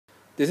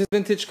This is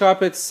Vintage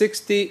Carpet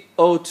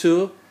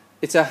 6002.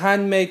 It's a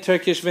handmade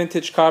Turkish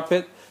vintage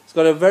carpet. It's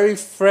got a very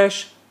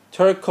fresh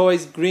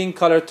turquoise green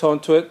color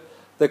tone to it.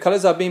 The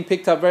colors are being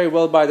picked up very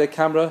well by the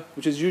camera,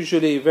 which is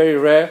usually very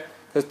rare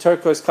because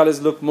turquoise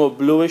colors look more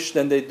bluish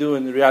than they do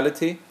in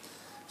reality.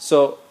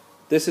 So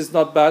this is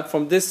not bad.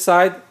 From this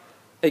side,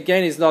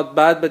 again, it's not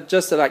bad, but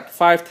just like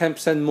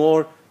 5-10%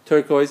 more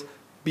turquoise.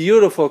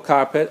 Beautiful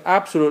carpet,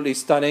 absolutely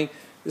stunning.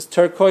 This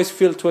turquoise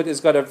feel to it has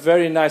got a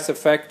very nice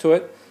effect to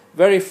it.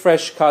 Very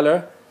fresh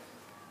color.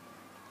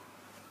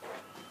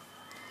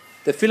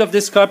 The feel of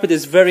this carpet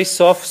is very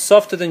soft,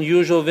 softer than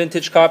usual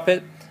vintage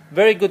carpet.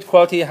 Very good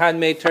quality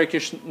handmade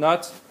Turkish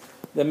nuts.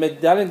 The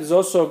medallion has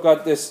also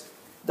got this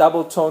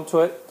double tone to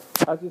it.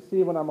 As you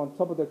see, when I'm on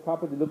top of the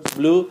carpet, it looks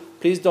blue.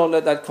 Please don't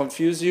let that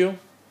confuse you.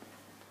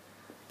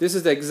 This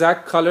is the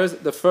exact colors.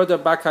 The further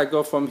back I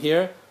go from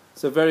here,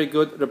 it's a very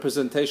good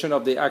representation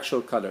of the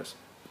actual colors.